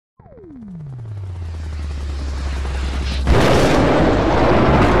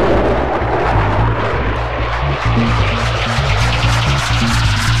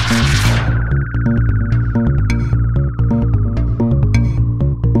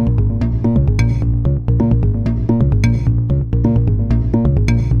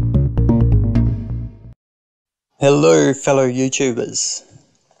Hello fellow YouTubers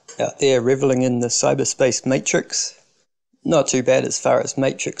out there reveling in the cyberspace matrix. Not too bad as far as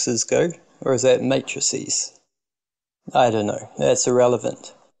matrices go, or is that matrices? I don't know, that's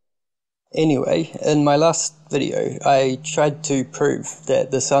irrelevant. Anyway, in my last video I tried to prove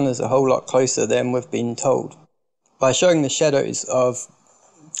that the sun is a whole lot closer than we've been told by showing the shadows of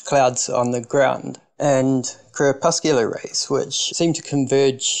clouds on the ground and crepuscular rays which seem to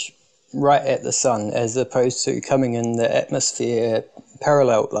converge right at the sun as opposed to coming in the atmosphere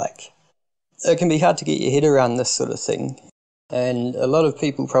parallel-like. It can be hard to get your head around this sort of thing, and a lot of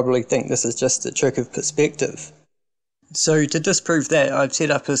people probably think this is just a trick of perspective. So to disprove that, I've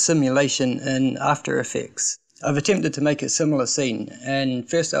set up a simulation in After Effects. I've attempted to make a similar scene, and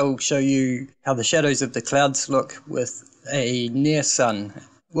first I'll show you how the shadows of the clouds look with a near sun.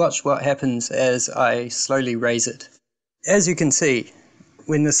 Watch what happens as I slowly raise it. As you can see,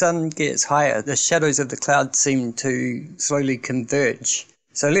 when the sun gets higher, the shadows of the clouds seem to slowly converge.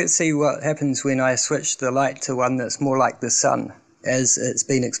 So let's see what happens when I switch the light to one that's more like the sun, as it's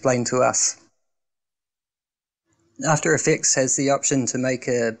been explained to us. After Effects has the option to make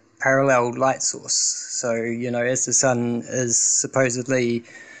a parallel light source. So, as the sun is supposedly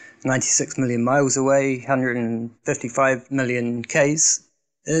 96 million miles away, 155 million Ks,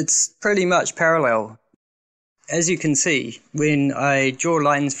 it's pretty much parallel. As you can see, when I draw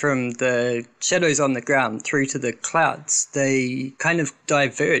lines from the shadows on the ground through to the clouds, they kind of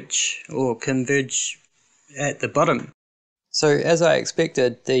diverge or converge at the bottom. So as I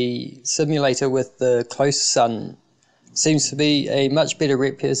expected, the simulator with the close sun seems to be a much better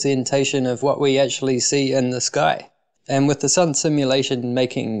representation of what we actually see in the sky. And with the sun simulation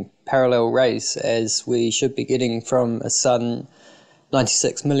making parallel rays, as we should be getting from a sun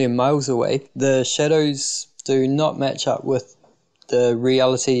 96 million miles away, the shadows do not match up with the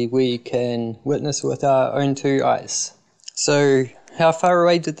reality we can witness with our own two eyes. So how far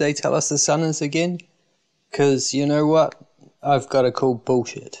away did they tell us the sun is again? Because you know what? I've got to call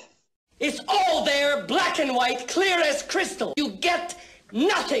bullshit. It's all there, black and white, clear as crystal. You get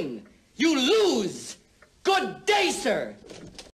nothing. You lose. Good day, sir.